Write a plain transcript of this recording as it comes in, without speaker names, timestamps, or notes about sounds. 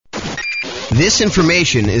This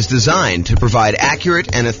information is designed to provide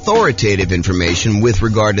accurate and authoritative information with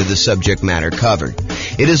regard to the subject matter covered.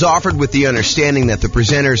 It is offered with the understanding that the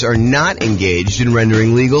presenters are not engaged in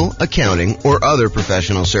rendering legal, accounting, or other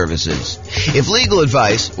professional services. If legal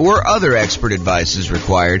advice or other expert advice is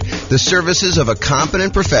required, the services of a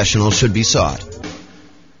competent professional should be sought.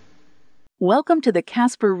 Welcome to the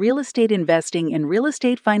Casper Real Estate Investing and Real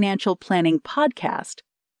Estate Financial Planning podcast.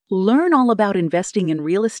 Learn all about investing in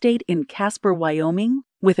real estate in Casper, Wyoming,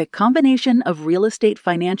 with a combination of real estate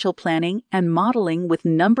financial planning and modeling with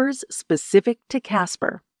numbers specific to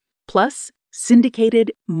Casper, plus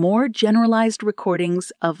syndicated, more generalized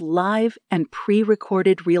recordings of live and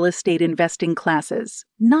pre-recorded real estate investing classes,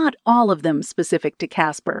 not all of them specific to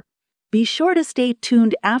Casper. Be sure to stay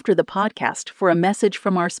tuned after the podcast for a message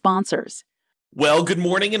from our sponsors. Well, good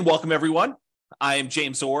morning and welcome, everyone. I am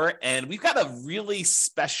James Orr, and we've got a really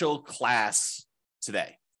special class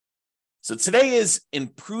today. So today is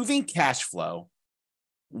improving cash flow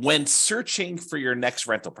when searching for your next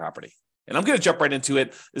rental property. And I'm going to jump right into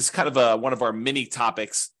it. This is kind of one of our mini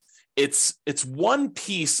topics. It's one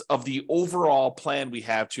piece of the overall plan we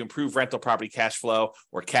have to improve rental property cash flow,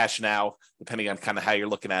 or cash now, depending on kind of how you're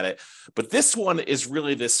looking at it. But this one is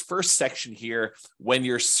really this first section here when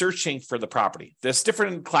you're searching for the property. There's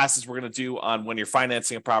different classes we're going to do on when you're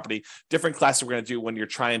financing a property, different classes we're going to do when you're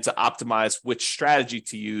trying to optimize which strategy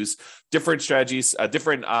to use, different strategies,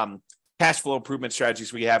 different cash flow improvement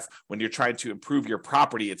strategies we have when you're trying to improve your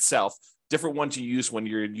property itself. Different ones you use when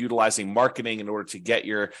you're utilizing marketing in order to get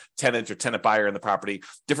your tenant or tenant buyer in the property,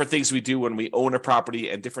 different things we do when we own a property,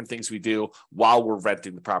 and different things we do while we're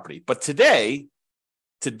renting the property. But today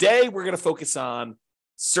we're going to focus on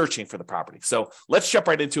searching for the property. So let's jump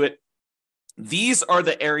right into it. These are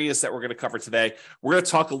the areas that we're going to cover today. We're going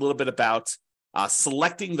to talk a little bit about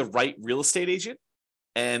selecting the right real estate agent.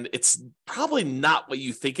 And it's probably not what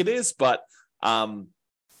you think it is, but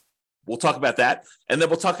we'll talk about that. And then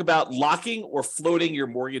we'll talk about locking or floating your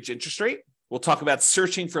mortgage interest rate. We'll talk about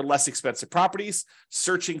searching for less expensive properties,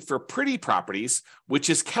 searching for pretty properties, which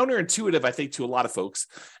is counterintuitive, I think, to a lot of folks.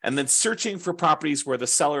 And then searching for properties where the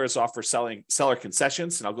seller is offering seller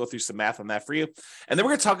concessions. And I'll go through some math on that for you. And then we're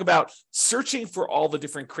going to talk about searching for all the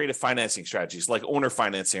different creative financing strategies, like owner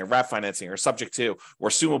financing or wrap financing or subject to or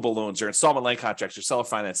assumable loans or installment land contracts or seller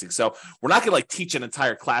financing. So we're not going to teach an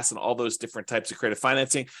entire class on all those different types of creative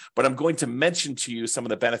financing, but I'm going to mention to you some of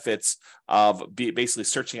the benefits of basically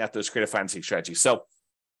searching out those creative financing strategies. So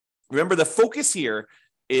remember, the focus here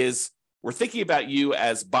is we're thinking about you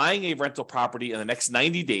as buying a rental property in the next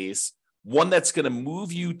 90 days, one that's going to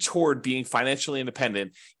move you toward being financially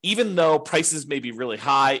independent, even though prices may be really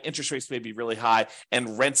high, interest rates may be really high,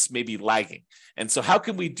 and rents may be lagging. And so how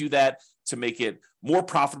can we do that to make it more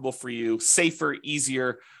profitable for you, safer,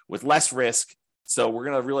 easier, with less risk? So we're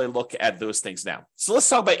going to really look at those things now. So let's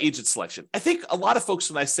talk about agent selection. I think a lot of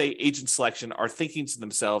folks, when I say agent selection, are thinking to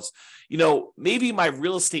themselves, maybe my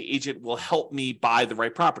real estate agent will help me buy the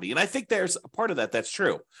right property. And I think there's a part of that that's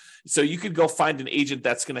true. So you could go find an agent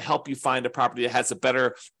that's going to help you find a property that has a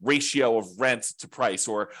better ratio of rent to price,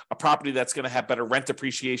 or a property that's going to have better rent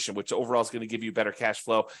appreciation, which overall is going to give you better cash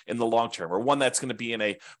flow in the long term, or one that's going to be in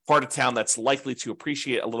a part of town that's likely to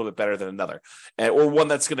appreciate a little bit better than another, or one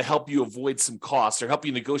that's going to help you avoid some costs or help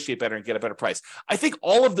you negotiate better and get a better price. I think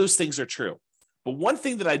all of those things are true. But one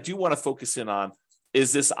thing that I do want to focus in on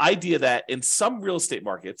is this idea that in some real estate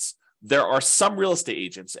markets, there are some real estate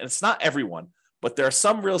agents, and it's not everyone, but there are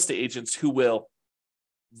some real estate agents who will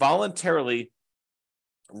voluntarily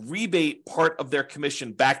rebate part of their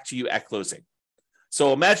commission back to you at closing.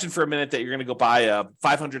 So imagine for a minute that you're going to go buy a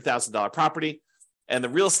 $500,000 property, and the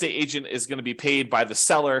real estate agent is going to be paid by the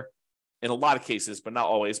seller in a lot of cases, but not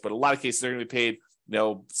always, but a lot of cases they're going to be paid,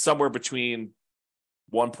 somewhere between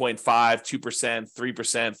 1.5%, 2%,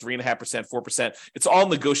 3%, 3.5%, 4%. It's all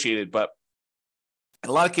negotiated, but in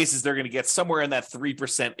a lot of cases, they're going to get somewhere in that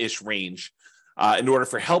 3%-ish range in order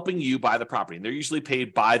for helping you buy the property. And they're usually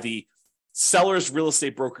paid by the seller's real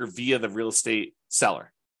estate broker via the real estate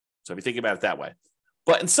seller. So if you think about it that way.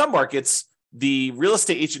 But in some markets, the real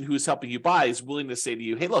estate agent who is helping you buy is willing to say to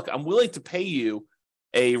you, hey, look, I'm willing to pay you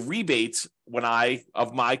a rebate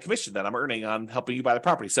of my commission that I'm earning on helping you buy the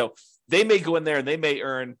property. So they may go in there and they may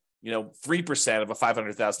earn 3% of a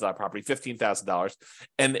 $500,000 property, $15,000.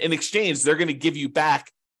 And in exchange, they're going to give you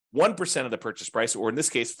back 1% of the purchase price, or in this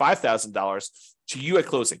case, $5,000 to you at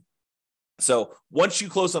closing. So once you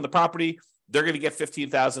close on the property, they're going to get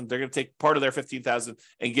 $15,000. They're going to take part of their $15,000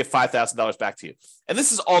 and give $5,000 back to you. And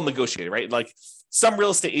this is all negotiated, right? Like some real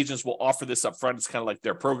estate agents will offer this up front. It's kind of like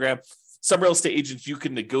their program. Some real estate agents, you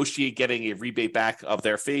can negotiate getting a rebate back of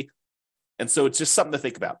their fee. And so it's just something to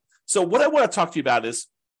think about. So what I want to talk to you about is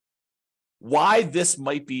why this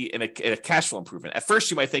might be in a cash flow improvement. At first,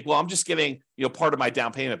 you might think, well, I'm just getting part of my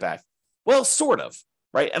down payment back. Well, sort of,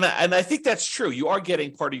 right? And I think that's true. You are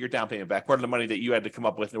getting part of your down payment back, part of the money that you had to come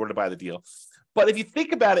up with in order to buy the deal. But if you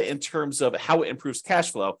think about it in terms of how it improves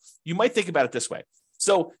cash flow, you might think about it this way.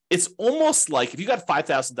 So it's almost like if you got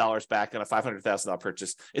 $5,000 back on a $500,000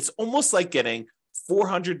 purchase, it's almost like getting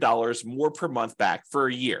 $400 more per month back for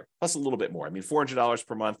a year, plus a little bit more. I mean, $400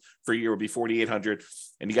 per month for a year would be $4,800,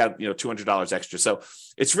 and you got $200 extra. So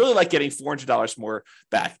it's really like getting $400 more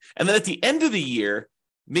back. And then at the end of the year,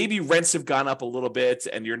 maybe rents have gone up a little bit,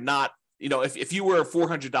 and you're not, if you were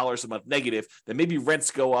 $400 a month negative, then maybe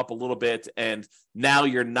rents go up a little bit, and now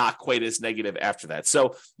you're not quite as negative after that.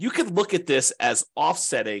 So you could look at this as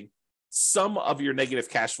offsetting some of your negative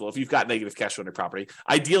cash flow. If you've got negative cash flow on your property,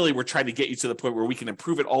 ideally, we're trying to get you to the point where we can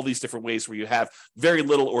improve it all these different ways where you have very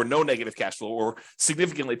little or no negative cash flow or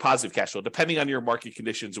significantly positive cash flow, depending on your market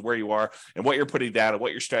conditions and where you are and what you're putting down and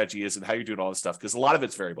what your strategy is and how you're doing all this stuff, because a lot of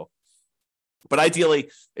it's variable. But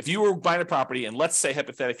ideally, if you were buying a property and let's say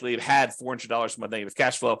hypothetically it had $400 a month negative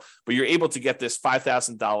cash flow, but you're able to get this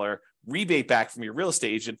 $5,000 rebate back from your real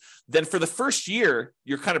estate agent, then for the first year,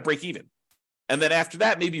 you're kind of break even. And then after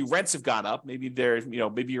that, maybe rents have gone up. Maybe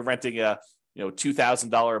maybe you're renting a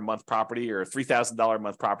 $2,000 a month property or a $3,000 a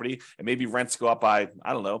month property, and maybe rents go up by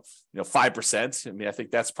 5%. I mean, I think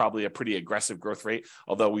that's probably a pretty aggressive growth rate,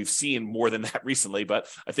 although we've seen more than that recently. But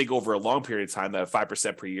I think over a long period of time, that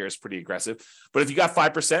 5% per year is pretty aggressive. But if you got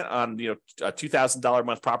 5% on a $2,000 a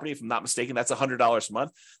month property, if I'm not mistaken, that's $100 a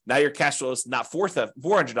month. Now your cash flow is not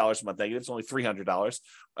 $400 a month negative; it's only $300.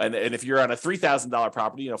 And if you're on a $3,000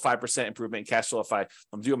 property, 5% improvement in cash flow. If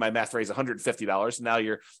I'm doing my math right, is $150. Now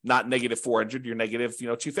you're not negative $400, you're negative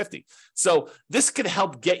 $250. So this could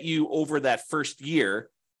help get you over that first year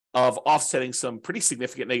of offsetting some pretty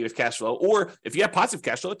significant negative cash flow. Or if you have positive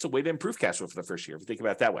cash flow, it's a way to improve cash flow for the first year, if you think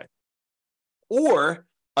about it that way. Or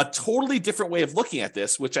a totally different way of looking at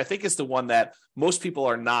this, which I think is the one that most people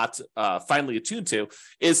are not finally attuned to,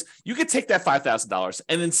 is you could take that $5,000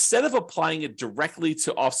 and instead of applying it directly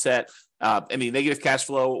to offset any negative cash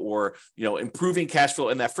flow or improving cash flow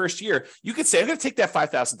in that first year, you could say, I'm going to take that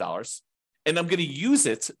 $5,000 and I'm going to use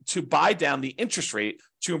it to buy down the interest rate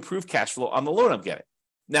to improve cash flow on the loan I'm getting.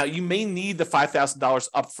 Now, you may need the $5,000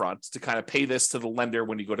 upfront to kind of pay this to the lender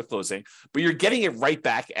when you go to closing, but you're getting it right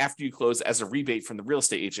back after you close as a rebate from the real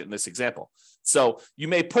estate agent in this example. So you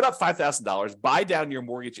may put up $5,000, buy down your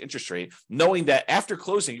mortgage interest rate, knowing that after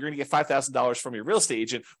closing, you're going to get $5,000 from your real estate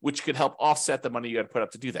agent, which could help offset the money you had to put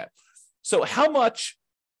up to do that. So how much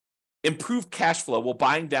improved cash flow will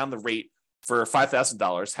buying down the rate for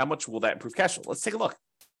 $5,000, how much will that improve cash flow? Let's take a look.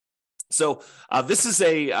 So this is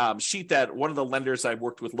a sheet that one of the lenders I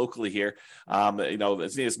worked with locally here,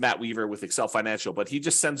 his name is Matt Weaver with Excel Financial, but he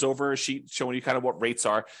just sends over a sheet showing you kind of what rates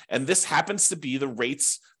are. And this happens to be the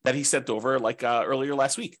rates that he sent over earlier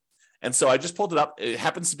last week. And so I just pulled it up. It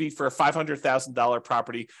happens to be for a $500,000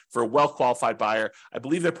 property for a well-qualified buyer. I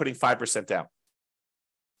believe they're putting 5% down.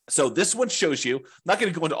 So this one shows you, I'm not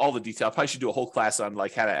going to go into all the detail. I probably should do a whole class on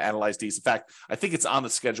how to analyze these. In fact, I think it's on the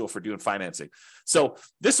schedule for doing financing. So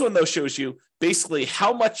this one, though, shows you basically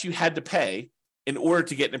how much you had to pay in order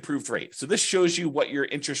to get an improved rate. So this shows you what your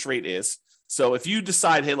interest rate is. So if you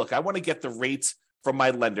decide, hey, look, I want to get the rate from my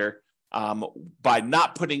lender by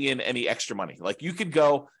not putting in any extra money. Like you could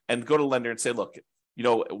go to lender and say, look,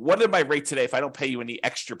 what is my rate today if I don't pay you any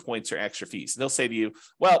extra points or extra fees? And they'll say to you,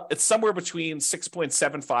 well, it's somewhere between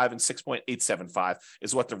 6.75 and 6.875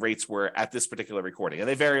 is what the rates were at this particular recording. And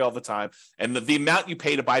they vary all the time. And the amount you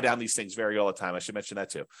pay to buy down these things vary all the time. I should mention that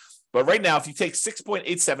too. But right now, if you take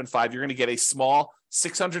 6.875, you're going to get a small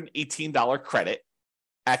 $618 credit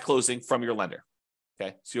at closing from your lender.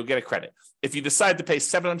 Okay, so you'll get a credit. If you decide to pay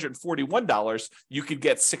 $741, you could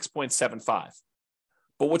get 6.75.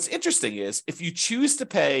 But what's interesting is if you choose to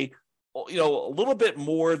pay, a little bit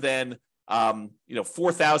more than,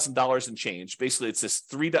 $4,000 and change, basically it's this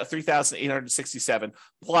 $3,867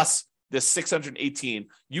 plus this $618,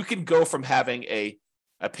 you can go from having a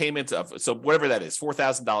payment of, so whatever that is,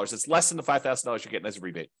 $4,000, it's less than the $5,000 you're getting as a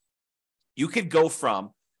rebate. You could go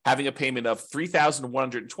from having a payment of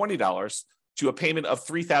 $3,120 to a payment of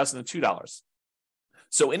 $3,002.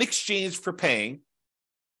 So in exchange for paying,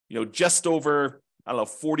 just over,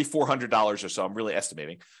 $4,400 or so, I'm really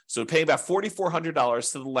estimating. So paying about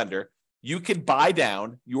 $4,400 to the lender, you can buy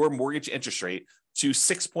down your mortgage interest rate to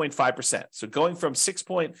 6.5%. So going from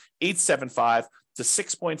 6.875 to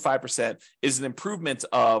 6.5% is an improvement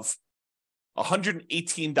of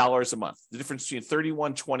 $118 a month, the difference between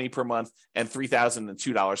 $3,120 per month and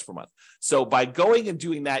 $3,002 per month. So by going and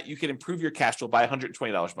doing that, you can improve your cash flow by $120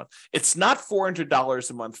 a month. It's not $400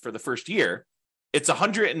 a month for the first year. It's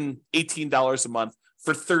 $118 a month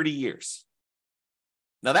for 30 years.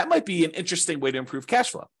 Now, that might be an interesting way to improve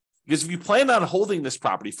cash flow. Because if you plan on holding this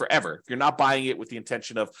property forever, if you're not buying it with the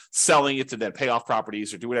intention of selling it to then pay off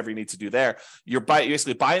properties or do whatever you need to do there, you're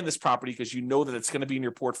basically buying this property because you know that it's going to be in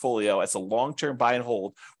your portfolio as a long-term buy and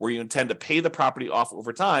hold where you intend to pay the property off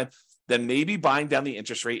over time, then maybe buying down the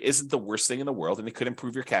interest rate isn't the worst thing in the world, and it could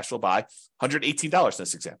improve your cash flow by $118 in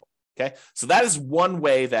this example. Okay, so that is one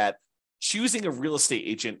way that choosing a real estate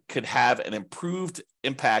agent could have an improved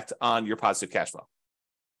impact on your positive cash flow.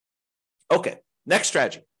 Okay, next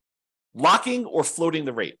strategy. Locking or floating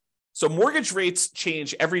the rate. So mortgage rates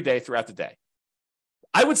change every day throughout the day.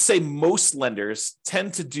 I would say most lenders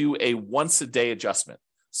tend to do a once a day adjustment.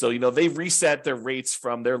 So, they reset their rates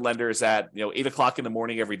from their lenders at, 8 o'clock in the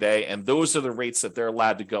morning every day. And those are the rates that they're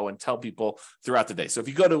allowed to go and tell people throughout the day. So if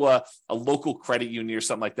you go to a local credit union or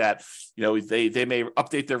something like that, they may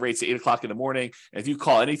update their rates at 8 o'clock in the morning. And if you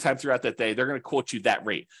call anytime throughout that day, they're going to quote you that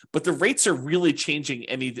rate. But the rates are really changing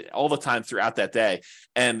all the time throughout that day.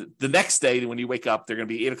 And the next day, when you wake up, they're going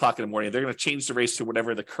to be 8 o'clock in the morning. They're going to change the rates to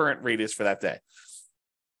whatever the current rate is for that day.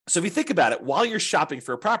 So if you think about it, while you're shopping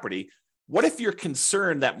for a property, what if you're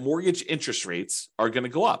concerned that mortgage interest rates are going to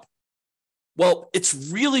go up? Well, it's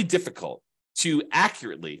really difficult to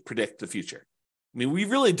accurately predict the future. I mean, we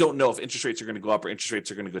really don't know if interest rates are going to go up or interest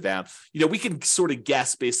rates are going to go down. We can sort of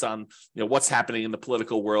guess based on, what's happening in the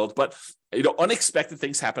political world, but, unexpected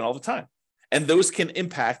things happen all the time. And those can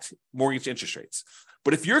impact mortgage interest rates.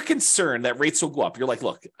 But if you're concerned that rates will go up, you're like,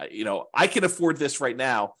 look, I can afford this right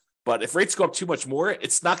now, but if rates go up too much more,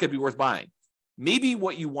 it's not going to be worth buying. Maybe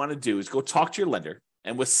what you want to do is go talk to your lender.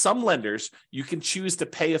 And with some lenders, you can choose to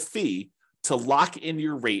pay a fee to lock in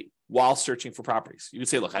your rate while searching for properties. You can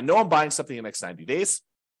say, look, I know I'm buying something in the next 90 days.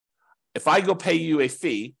 If I go pay you a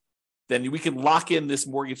fee, then we can lock in this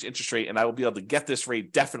mortgage interest rate and I will be able to get this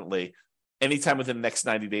rate definitely anytime within the next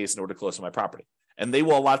 90 days in order to close on my property. And they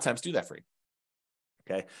will a lot of times do that for you.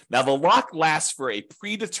 Okay. Now the lock lasts for a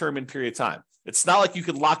predetermined period of time. It's not like you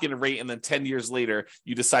could lock in a rate and then 10 years later,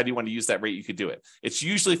 you decide you want to use that rate, you could do it. It's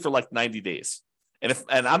usually for like 90 days. And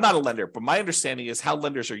I'm not a lender, but my understanding is how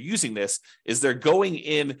lenders are using this is they're going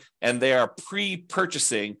in and they are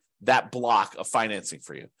pre-purchasing that block of financing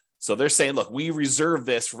for you. So they're saying, look, we reserve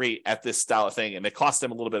this rate at this style of thing, and it costs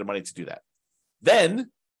them a little bit of money to do that.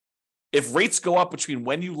 Then if rates go up between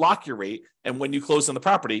when you lock your rate and when you close on the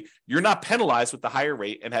property, you're not penalized with the higher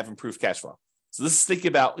rate and have improved cash flow. So this is thinking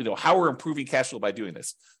about, how we're improving cash flow by doing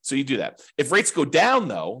this. So you do that. If rates go down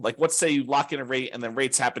though, like let's say you lock in a rate and then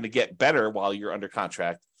rates happen to get better while you're under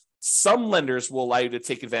contract, some lenders will allow you to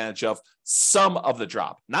take advantage of some of the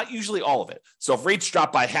drop, not usually all of it. So if rates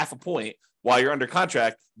drop by half a point while you're under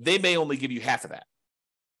contract, they may only give you half of that.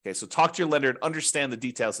 Okay, so talk to your lender and understand the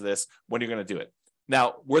details of this when you're going to do it.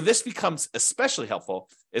 Now, where this becomes especially helpful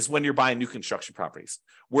is when you're buying new construction properties,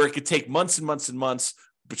 where it could take months and months and months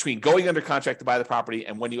between going under contract to buy the property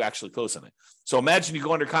and when you actually close on it. So imagine you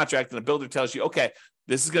go under contract and the builder tells you, okay,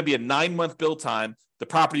 this is going to be a 9-month build time. The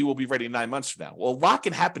property will be ready 9 months from now. Well, a lot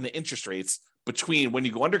can happen to interest rates between when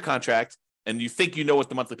you go under contract and you think you know what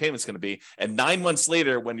the monthly payment is going to be, and 9 months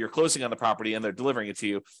later when you're closing on the property and they're delivering it to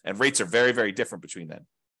you, and rates are very, very different between then.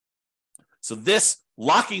 So this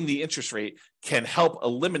locking the interest rate can help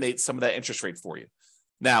eliminate some of that interest rate for you.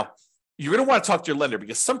 Now, you're going to want to talk to your lender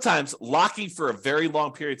because sometimes locking for a very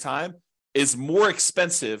long period of time is more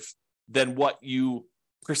expensive than what you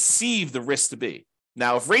perceive the risk to be.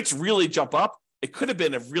 Now, if rates really jump up, it could have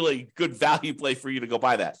been a really good value play for you to go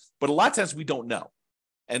buy that. But a lot of times we don't know.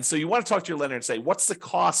 And so you want to talk to your lender and say, what's the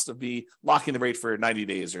cost of me locking the rate for 90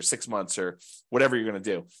 days or 6 months or whatever you're going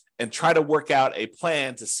to do, and try to work out a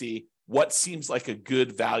plan to see what seems like a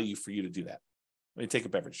good value for you to do that. Let me take a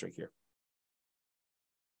beverage drink here.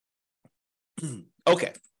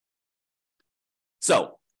 Okay.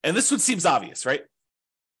 So, and this one seems obvious, right?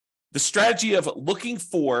 The strategy of looking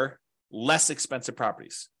for less expensive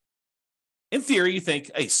properties. In theory, you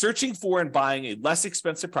think, hey, searching for and buying a less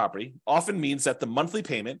expensive property often means that the monthly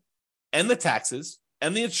payment and the taxes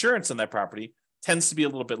and the insurance on that property tends to be a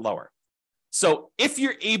little bit lower. So if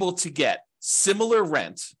you're able to get similar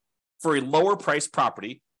rent for a lower priced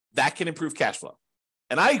property, that can improve cash flow.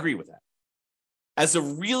 And I agree with that. As a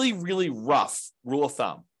really, really rough rule of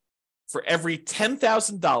thumb, for every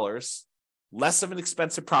 $10,000 less of an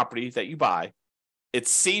expensive property that you buy, it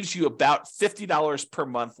saves you about $50 per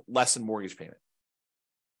month less in mortgage payment.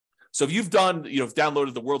 So if you've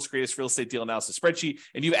downloaded the world's greatest real estate deal analysis spreadsheet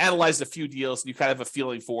and you've analyzed a few deals and you kind of have a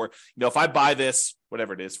feeling for, if I buy this,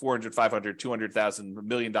 whatever it is, 400, 500, 200,000, $1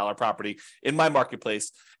 million property in my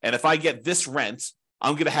marketplace, and if I get this rent,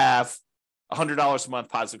 I'm going to have $100 a month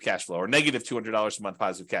positive cash flow or negative $200 a month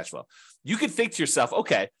positive cash flow. You could think to yourself,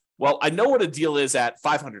 okay, well, I know what a deal is at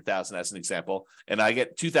 500,000 as an example, and I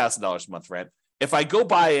get $2,000 a month rent. If I go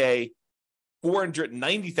buy a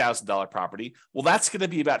 $490,000 property, well, that's going to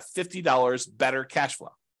be about $50 better cash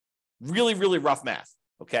flow. Really, really rough math.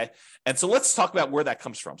 Okay. And so let's talk about where that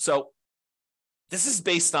comes from. So this is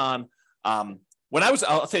based on I'll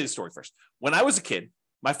tell you the story first. When I was a kid,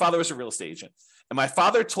 my father was a real estate agent. And my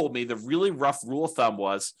father told me the really rough rule of thumb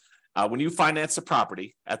was when you finance a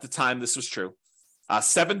property, at the time this was true,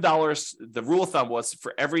 $7, the rule of thumb was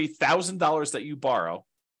for every $1,000 that you borrow,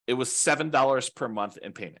 it was $7 per month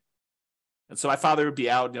in payment. And so my father would be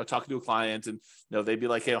out, talking to a client, and they'd be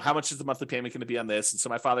like, how much is the monthly payment going to be on this? And so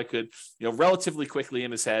my father could, relatively quickly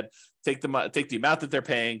in his head, take the amount that they're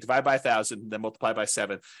paying, divide by 1,000, then multiply by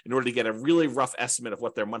 7 in order to get a really rough estimate of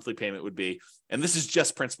what their monthly payment would be. And this is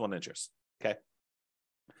just principal and interest. Okay.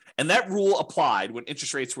 And that rule applied when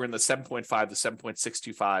interest rates were in the 7.5 to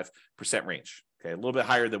 7.625% range. Okay. A little bit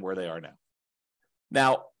higher than where they are now.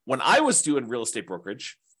 Now, when I was doing real estate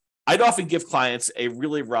brokerage, I'd often give clients a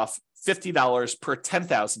really rough $50 per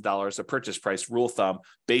 $10,000 of purchase price rule of thumb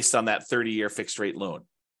based on that 30-year fixed rate loan.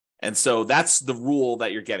 And so that's the rule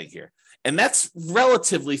that you're getting here. And that's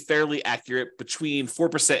relatively fairly accurate between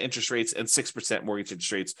 4% interest rates and 6% mortgage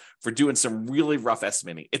interest rates for doing some really rough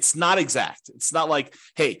estimating. It's not exact. It's not like,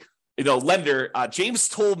 hey, lender, James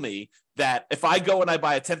told me that if I go and I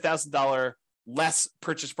buy a $10,000 less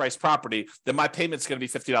purchase price property, then my payment's going to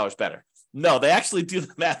be $50 better. No, they actually do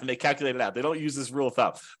the math and they calculate it out. They don't use this rule of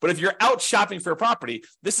thumb. But if you're out shopping for a property,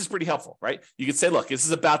 this is pretty helpful, right? You can say, look, this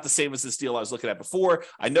is about the same as this deal I was looking at before.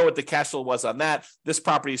 I know what the cash flow was on that. This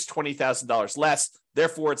property is $20,000 less.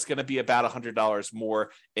 Therefore, it's going to be about $100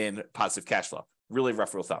 more in positive cash flow. Really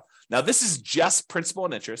rough rule of thumb. Now, this is just principal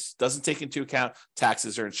and interest. Doesn't take into account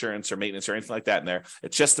taxes or insurance or maintenance or anything like that in there.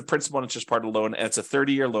 It's just the principal and interest part of the loan, and it's a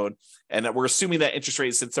 30-year loan. And we're assuming that interest rate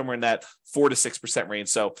is somewhere in that 4 to 6% range.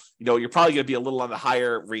 So, you're probably going to be a little on the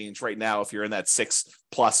higher range right now if you're in that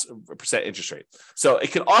 6+% interest rate. So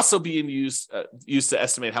it can also be used to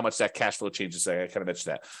estimate how much that cash flow changes. I kind of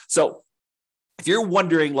mentioned that. So if you're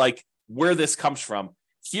wondering where this comes from,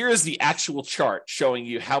 here is the actual chart showing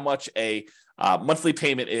you how much a monthly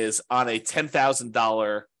payment is on a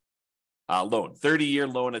 $10,000 loan, 30-year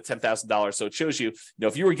loan at $10,000. So it shows you,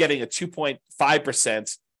 if you were getting a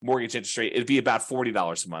 2.5% mortgage interest rate, it'd be about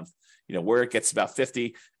 $40 a month. Where it gets about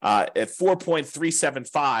 50 at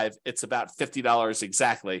 4.375, it's about $50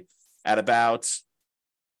 exactly. At about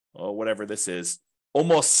whatever this is,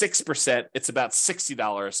 almost 6%, it's about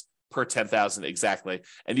 $60 per 10,000 exactly.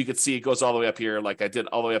 And you can see it goes all the way up here, like I did,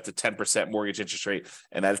 all the way up to 10% mortgage interest rate.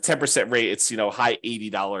 And at a 10% rate, it's, high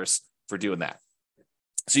 $80 for doing that.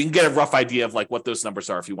 So you can get a rough idea of what those numbers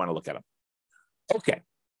are if you want to look at them. Okay.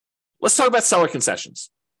 Let's talk about seller concessions.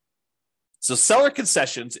 So seller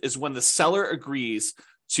concessions is when the seller agrees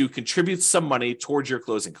to contribute some money towards your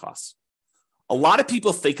closing costs. A lot of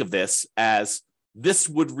people think of this as this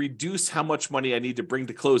would reduce how much money I need to bring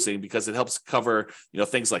to closing because it helps cover,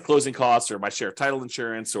 things like closing costs or my share of title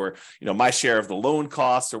insurance or, my share of the loan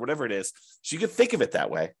costs or whatever it is. So you can think of it that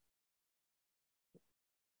way.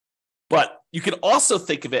 But you can also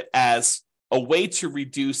think of it as a way to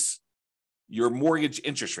reduce your mortgage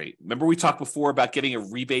interest rate. Remember we talked before about getting a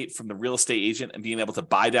rebate from the real estate agent and being able to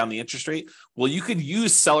buy down the interest rate? Well, you could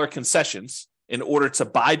use seller concessions in order to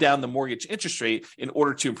buy down the mortgage interest rate in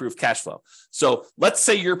order to improve cash flow. So let's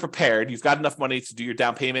say you're prepared, you've got enough money to do your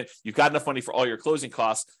down payment, you've got enough money for all your closing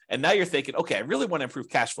costs, and now you're thinking, okay, I really want to improve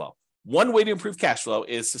cash flow. One way to improve cash flow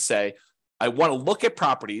is to say, I want to look at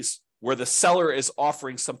properties where the seller is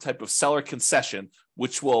offering some type of seller concession,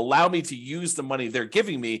 which will allow me to use the money they're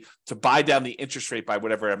giving me to buy down the interest rate by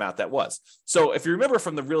whatever amount that was. So if you remember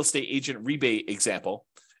from the real estate agent rebate example,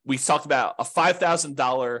 we talked about a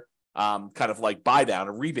 $5,000 kind of buy down,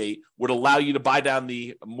 a rebate would allow you to buy down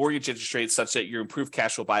the mortgage interest rate such that your improved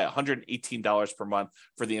cash will by $118 per month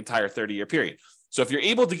for the entire 30-year period. So if you're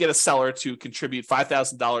able to get a seller to contribute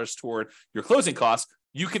 $5,000 toward your closing costs,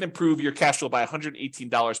 you can improve your cash flow by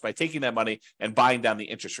 $118 by taking that money and buying down the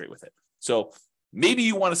interest rate with it. So maybe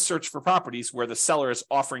you want to search for properties where the seller is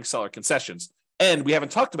offering seller concessions. And we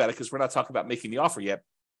haven't talked about it because we're not talking about making the offer yet,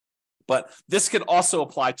 but this can also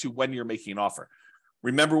apply to when you're making an offer.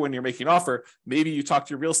 remember when you're making an offer, maybe you talk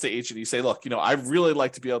to your real estate agent and you say, look, I'd really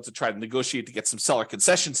like to be able to try to negotiate to get some seller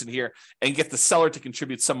concessions in here and get the seller to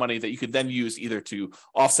contribute some money that you could then use either to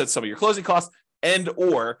offset some of your closing costs and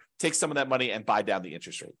or take some of that money and buy down the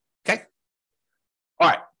interest rate. Okay. All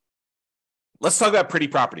right. Let's talk about pretty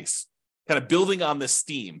properties, kind of building on this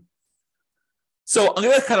theme. So I'm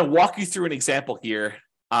going to kind of walk you through an example here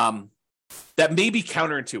that may be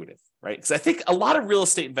counterintuitive, right? Because I think a lot of real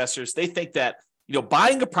estate investors, they think that,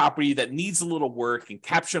 buying a property that needs a little work and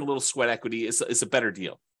capturing a little sweat equity is a better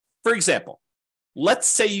deal. For example, let's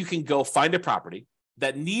say you can go find a property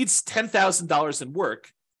that needs $10,000 in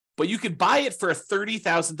work, but you could buy it for a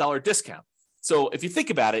 $30,000 discount. So if you think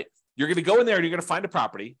about it, you're going to go in there and you're going to find a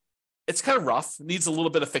property. It's kind of rough, needs a little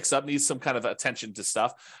bit of fix up, needs some kind of attention to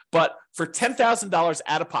stuff. But for $10,000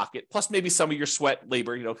 out of pocket, plus maybe some of your sweat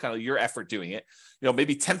labor, kind of your effort doing it,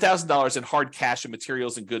 maybe $10,000 in hard cash and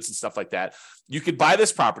materials and goods and stuff like that, you could buy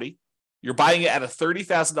this property. You're buying it at a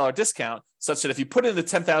 $30,000 discount, such that if you put in the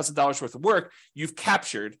 $10,000 worth of work, you've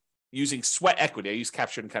captured, using sweat equity, I use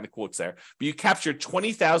captured in kind of quotes there, but you captured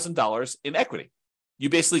 $20,000 in equity. You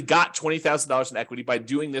basically got $20,000 in equity by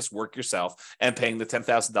doing this work yourself and paying the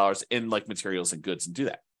 $10,000 in like materials and goods and do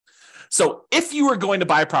that. So if you were going to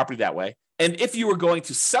buy a property that way, and if you were going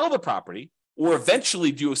to sell the property or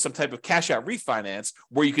eventually do some type of cash out refinance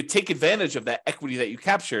where you could take advantage of that equity that you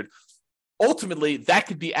captured, ultimately that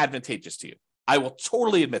could be advantageous to you. I will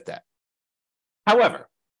totally admit that. However,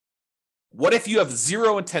 what if you have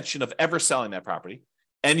zero intention of ever selling that property?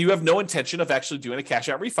 And you have no intention of actually doing a cash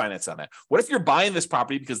out refinance on that? What if you're buying this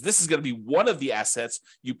property because this is going to be one of the assets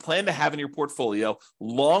you plan to have in your portfolio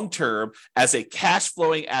long-term as a cash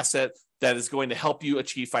flowing asset that is going to help you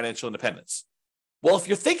achieve financial independence? Well, if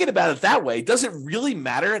you're thinking about it that way, does it really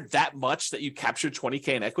matter that much that you captured $20K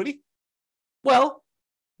in equity? Well,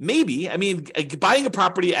 maybe. I mean, buying a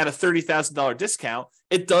property at a $30,000 discount,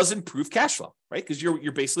 it does improve cash flow, right? Because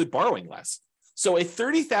you're basically borrowing less. So a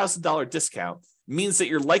 $30,000 discount means that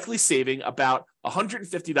you're likely saving about $150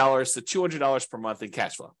 to $200 per month in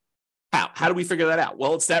cash flow. How do we figure that out?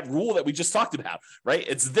 Well, it's that rule that we just talked about, right?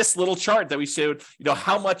 It's this little chart that we showed,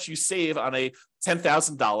 how much you save on a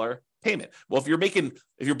 $10,000 payment. Well, if you're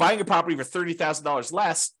buying a property for $30,000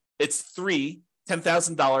 less, it's three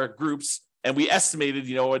 $10,000 groups. And we estimated,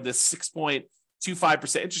 in this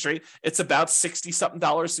 6.25% interest rate, it's about $60-something,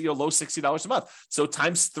 low $60 a month. So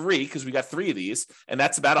times three, because we got three of these, and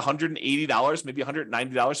that's about $180, maybe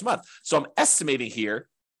 $190 a month. So I'm estimating here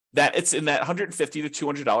that it's in that $150 to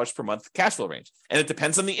 $200 per month cash flow range. And it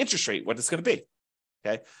depends on the interest rate, what it's going to be,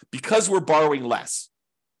 okay? Because we're borrowing less,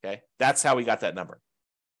 okay? That's how we got that number.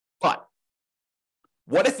 But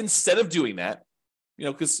what if instead of doing that,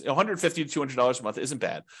 because $150 to $200 a month isn't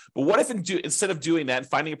bad. But what if instead of doing that and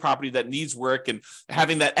finding a property that needs work and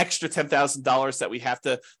having that extra $10,000 that we have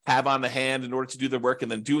to have on the hand in order to do the work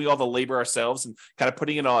and then doing all the labor ourselves and kind of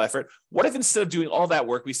putting in all effort, what if instead of doing all that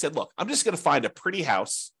work, we said, look, I'm just going to find a pretty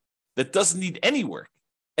house that doesn't need any work.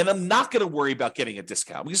 And I'm not going to worry about getting a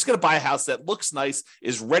discount. I'm just going to buy a house that looks nice,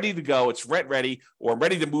 is ready to go, it's rent ready, or I'm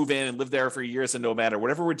ready to move in and live there for years and no matter,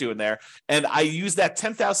 whatever we're doing there. And I use that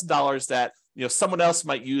 $10,000 that someone else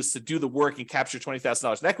might use to do the work and capture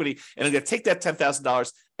 $20,000 in equity. And I'm going to take that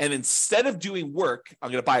 $10,000 and instead of doing work, I'm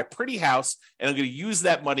going to buy a pretty house and I'm going to use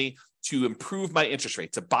that money to improve my interest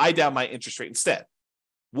rate, to buy down my interest rate instead.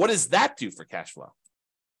 What does that do for cash flow?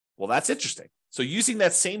 Well, that's interesting. So using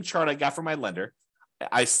that same chart I got from my lender,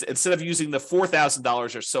 instead of using the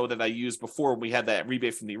 $4,000 or so that I used before when we had that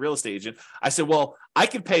rebate from the real estate agent, I said, well, I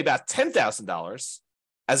could pay about $10,000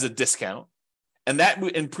 as a discount. And that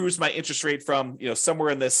improves my interest rate from, somewhere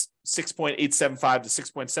in this 6.875 to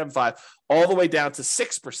 6.75 all the way down to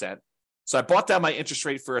 6%. So I bought down my interest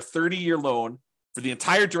rate for a 30-year loan for the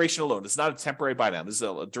entire duration of the loan. It's not a temporary buy down. This is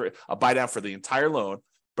a buy down for the entire loan.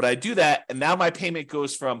 But I do that, and now my payment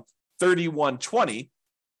goes from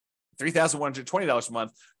 $3,120 a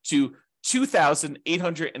month to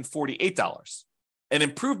 $2,848, an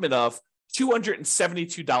improvement of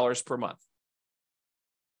 $272 per month.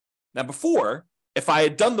 Now, before, if I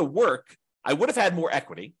had done the work, I would have had more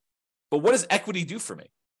equity. But what does equity do for me?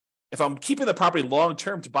 If I'm keeping the property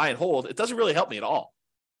long-term to buy and hold, it doesn't really help me at all,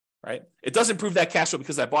 right? It does improve that cash flow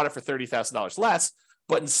because I bought it for $30,000 less.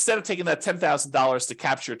 But instead of taking that $10,000 to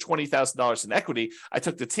capture $20,000 in equity, I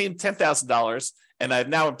took the same $10,000 and I've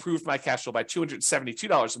now improved my cash flow by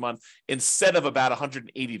 $272 a month instead of about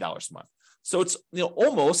 $180 a month. So it's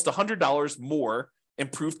almost $100 more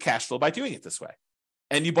improved cash flow by doing it this way.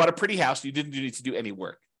 And you bought a pretty house, you didn't need to do any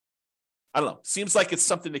work. I don't know. Seems like it's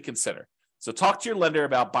something to consider. So talk to your lender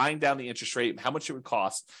about buying down the interest rate and how much it would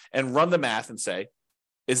cost and run the math and say,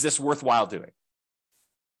 Is this worthwhile doing?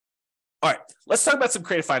 All right, let's talk about some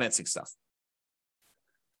creative financing stuff.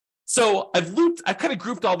 So I've kind of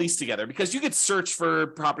grouped all these together because you could search for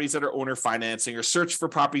properties that are owner financing, or search for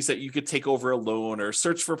properties that you could take over a loan, or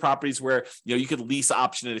search for properties where you could lease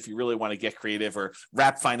option it if you really want to get creative, or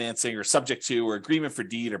wrap financing, or subject to, or agreement for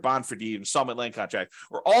deed, or bond for deed, installment land contract,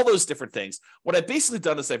 or all those different things. What I've basically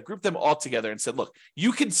done is I've grouped them all together and said, look,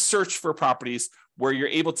 you can search for properties where you're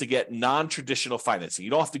able to get non-traditional financing.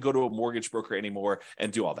 You don't have to go to a mortgage broker anymore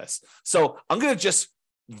and do all this. So I'm going to just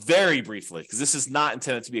very briefly, because this is not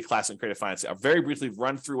intended to be a class in creative financing, I'll very briefly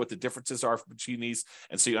run through what the differences are between these,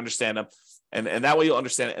 and so you understand them, and that way you'll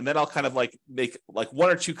understand it. And then I'll kind of like make like one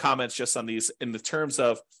or two comments just on these in the terms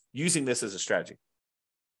of using this as a strategy.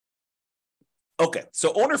 Okay,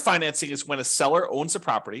 so owner financing is when a seller owns a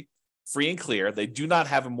property free and clear. They do not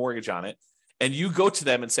have a mortgage on it, and you go to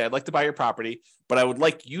them and say, I'd like to buy your property, but I would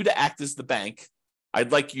like you to act as the bank.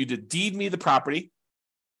 I'd like you to deed me the property,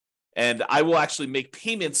 and I will actually make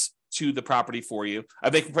payments to the property for you. I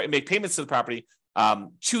make payments to the property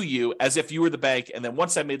to you as if you were the bank. And then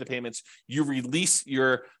once I made the payments, you release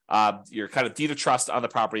your kind of deed of trust on the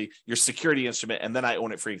property, your security instrument, and then I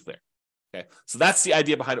own it free and clear. Okay, so that's the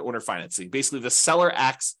idea behind owner financing. Basically, the seller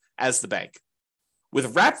acts as the bank.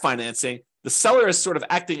 With wrap financing, the seller is sort of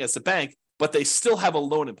acting as the bank, but they still have a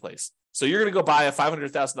loan in place. So you're going to go buy a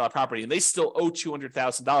 $500,000 property, and they still owe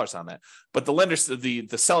 $200,000 on that. But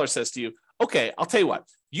the seller says to you, okay, I'll tell you what,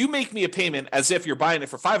 you make me a payment as if you're buying it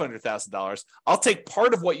for $500,000. I'll take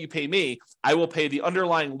part of what you pay me. I will pay the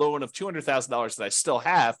underlying loan of $200,000 that I still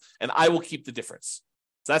have, and I will keep the difference.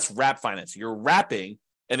 So that's wrap financing. You're wrapping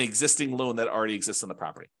an existing loan that already exists on the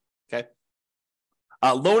property. Okay.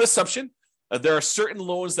 Loan assumption. There are certain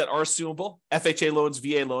loans that are assumable, FHA loans,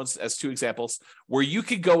 VA loans, as two examples, where you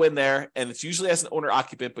could go in there, and it's usually as an owner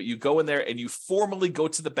occupant, but you go in there and you formally go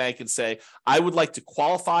to the bank and say, I would like to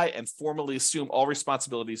qualify and formally assume all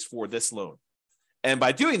responsibilities for this loan. And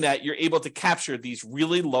by doing that, you're able to capture these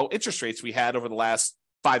really low interest rates we had over the last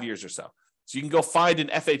 5 years or so. So you can go find an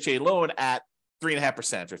FHA loan at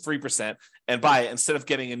 3.5% or 3% and buy it instead of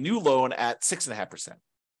getting a new loan at 6.5%.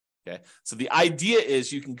 Okay, so the idea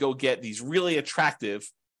is you can go get these really attractive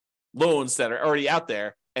loans that are already out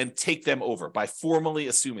there and take them over by formally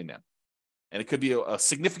assuming them. And it could be a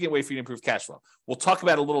significant way for you to improve cash flow. We'll talk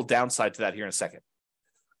about a little downside to that here in a second.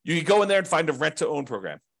 You can go in there and find a rent-to-own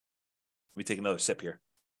program. Let me take another sip here.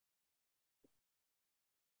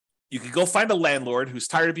 You could go find a landlord who's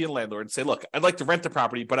tired of being a landlord and say, look, I'd like to rent the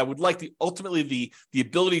property, but I would like ultimately the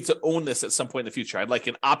ability to own this at some point in the future. I'd like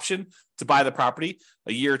an option to buy the property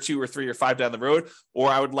a year or 2 or 3 or 5 down the road, or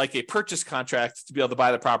I would like a purchase contract to be able to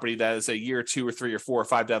buy the property that is a year or 2 or 3 or 4 or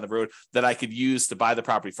 5 down the road that I could use to buy the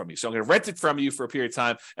property from you. So I'm going to rent it from you for a period of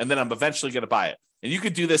time, and then I'm eventually going to buy it. And you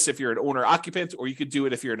could do this if you're an owner occupant, or you could do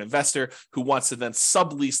it if you're an investor who wants to then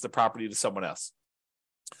sublease the property to someone else.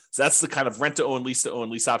 So that's the kind of rent-to-own, lease-to-own,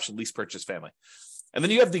 lease option, lease purchase family. And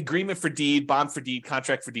then you have the agreement for deed, bond for deed,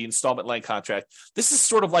 contract for deed, installment land contract. This is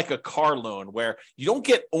sort of like a car loan where you don't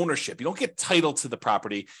get ownership. You don't get title to the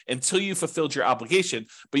property until you fulfilled your obligation,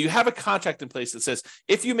 but you have a contract in place that says,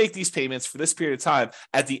 if you make these payments for this period of time,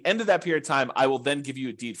 at the end of that period of time, I will then give you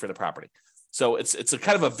a deed for the property. So it's a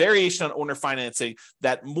kind of a variation on owner financing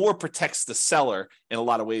that more protects the seller in a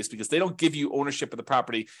lot of ways, because they don't give you ownership of the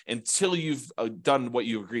property until you've done what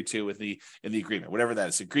you agreed to in the agreement, whatever that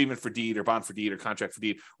is, agreement for deed or bond for deed or contract for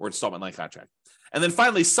deed or installment land contract. And then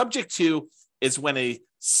finally, subject to is when a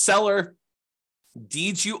seller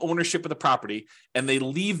deeds you ownership of the property and they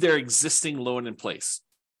leave their existing loan in place.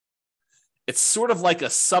 It's sort of like a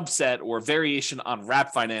subset or variation on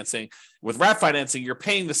wrap financing. With wrap financing, you're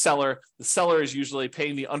paying the seller. The seller is usually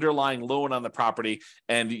paying the underlying loan on the property,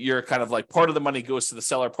 and you're kind of like part of the money goes to the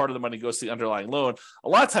seller, part of the money goes to the underlying loan. A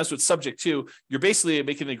lot of times with subject to, you're basically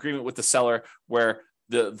making an agreement with the seller where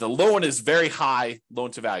the loan is very high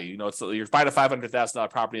loan to value. You know, you're buying a $500,000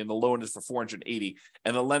 property and the loan is for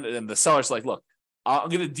 $480,000, and the seller's like, look, I'm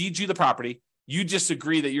going to deed you the property. You just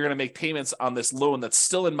agree that you're going to make payments on this loan that's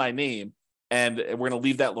still in my name, and we're going to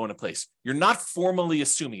leave that loan in place. You're not formally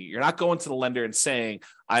assuming it. You're not going to the lender and saying,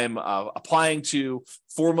 I'm applying to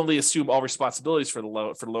formally assume all responsibilities for the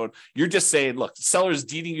loan. You're just saying, look, the seller is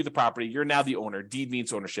deeding you the property. You're now the owner. Deed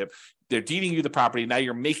means ownership. They're deeding you the property. Now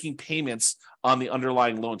you're making payments on the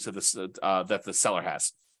underlying loan to this that the seller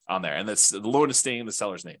has on there. And the loan is staying in the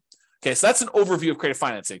seller's name. Okay, so that's an overview of creative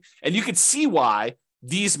financing. And you can see why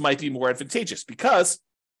these might be more advantageous because,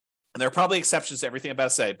 and there are probably exceptions to everything I'm about to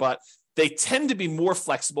say, but they tend to be more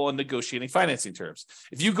flexible in negotiating financing terms.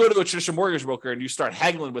 If you go to a traditional mortgage broker and you start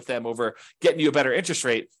haggling with them over getting you a better interest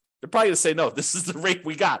rate, They're probably going to say, no, this is the rate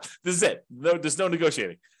we got. This is it. No, there's no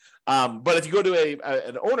negotiating. But if you go to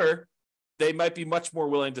an owner, they might be much more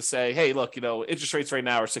willing to say, hey, look, interest rates right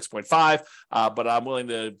now are 6.5, but I'm willing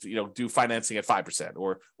to, do financing at 5%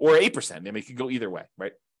 or 8%. I mean, it could go either way,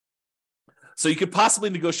 right? So you could possibly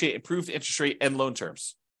negotiate improved interest rate and loan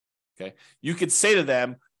terms. Okay. You could say to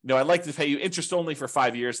them, I'd like to pay you interest only for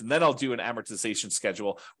 5 years, and then I'll do an amortization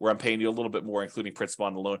schedule where I'm paying you a little bit more, including principal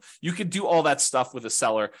on the loan. You could do all that stuff with a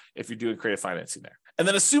seller if you're doing creative financing there. And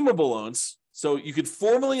then assumable loans. So you could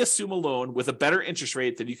formally assume a loan with a better interest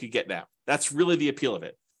rate than you could get now. That's really the appeal of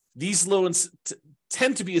it. These loans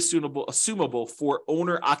tend to be assumable for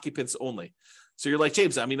owner occupants only. So you're like,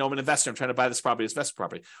 James, I'm an investor. I'm trying to buy this property as investment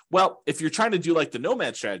property. Well, if you're trying to do like the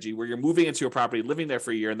nomad strategy where you're moving into a property, living there for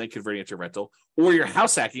a year and then converting it to a rental, or you're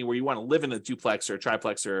house hacking where you want to live in a duplex or a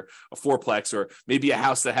triplex or a fourplex, or maybe a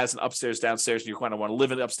house that has an upstairs, downstairs, and you kind of want to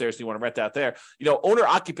live in upstairs and you want to rent out there, owner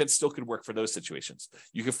occupants still could work for those situations.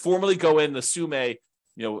 You could formally go in and assume a,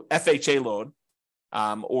 FHA loan,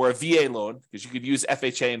 or a VA loan, because you could use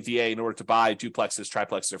FHA and VA in order to buy duplexes,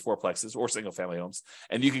 triplexes, or fourplexes, or single family homes.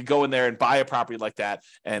 And you could go in there and buy a property like that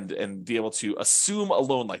and be able to assume a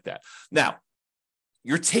loan like that. Now,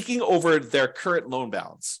 you're taking over their current loan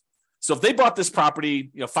balance. So if they bought this property,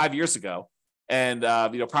 5 years ago, and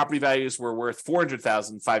property values were worth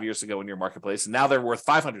 $400,000 5 years ago in your marketplace, and now they're worth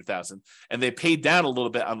 $500,000, and they paid down a little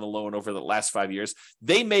bit on the loan over the last 5 years,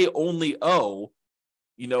 they may only owe,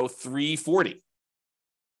 $340,000.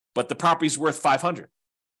 But the property's worth $500,000.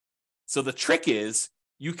 So the trick is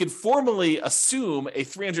you can formally assume a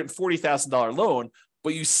 $340,000 loan,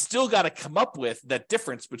 but you still got to come up with that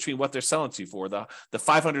difference between what they're selling to you for, the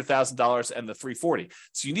 $500,000 and the $340,000.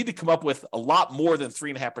 So you need to come up with a lot more than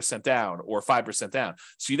 3.5% down or 5% down.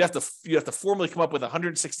 So you have to formally come up with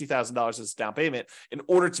 $160,000 as a down payment in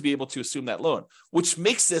order to be able to assume that loan, which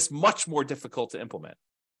makes this much more difficult to implement.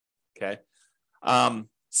 Okay.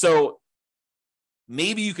 So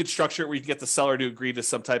maybe you could structure it where you can get the seller to agree to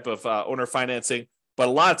some type of owner financing, but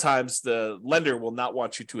a lot of times the lender will not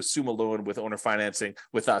want you to assume a loan with owner financing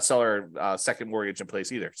with a seller second mortgage in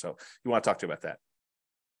place either. So you want to talk to about that.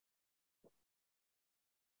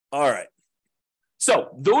 All right.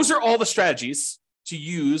 So those are all the strategies to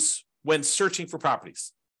use when searching for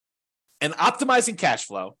properties. And optimizing cash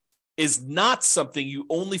flow is not something you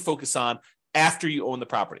only focus on after you own the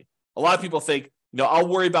property. A lot of people think, I'll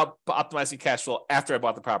worry about optimizing cash flow after I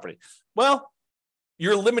bought the property. Well,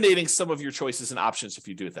 you're eliminating some of your choices and options if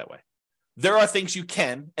you do it that way. There are things you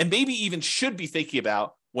can and maybe even should be thinking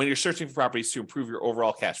about when you're searching for properties to improve your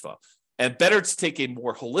overall cash flow. And better to take a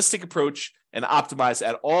more holistic approach and optimize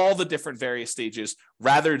at all the different various stages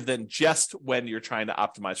rather than just when you're trying to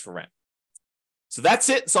optimize for rent. So that's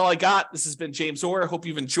it. That's all I got. This has been James Orr. I hope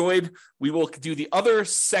you've enjoyed. We will do the other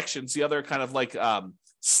sections, the other kind of like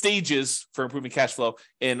stages for improving cash flow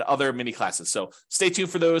in other mini classes. So stay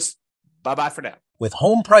tuned for those. Bye-bye for now. With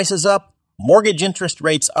home prices up, mortgage interest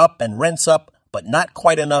rates up, and rents up, but not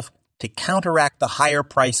quite enough to counteract the higher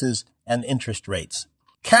prices and interest rates.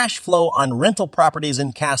 Cash flow on rental properties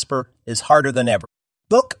in Casper is harder than ever.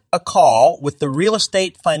 Book a call with the Real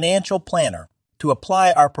Estate Financial Planner to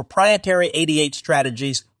apply our proprietary 88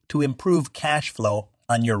 strategies to improve cash flow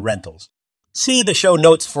on your rentals. See the show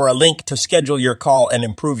notes for a link to schedule your call and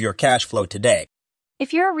improve your cash flow today.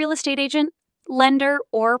 If you're a real estate agent, lender,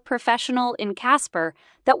 or professional in Casper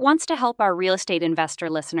that wants to help our real estate investor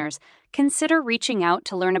listeners, consider reaching out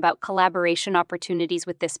to learn about collaboration opportunities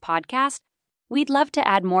with this podcast. We'd love to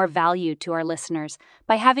add more value to our listeners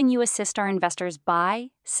by having you assist our investors buy,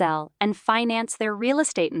 sell, and finance their real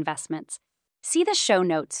estate investments. See the show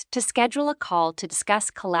notes to schedule a call to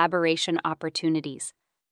discuss collaboration opportunities.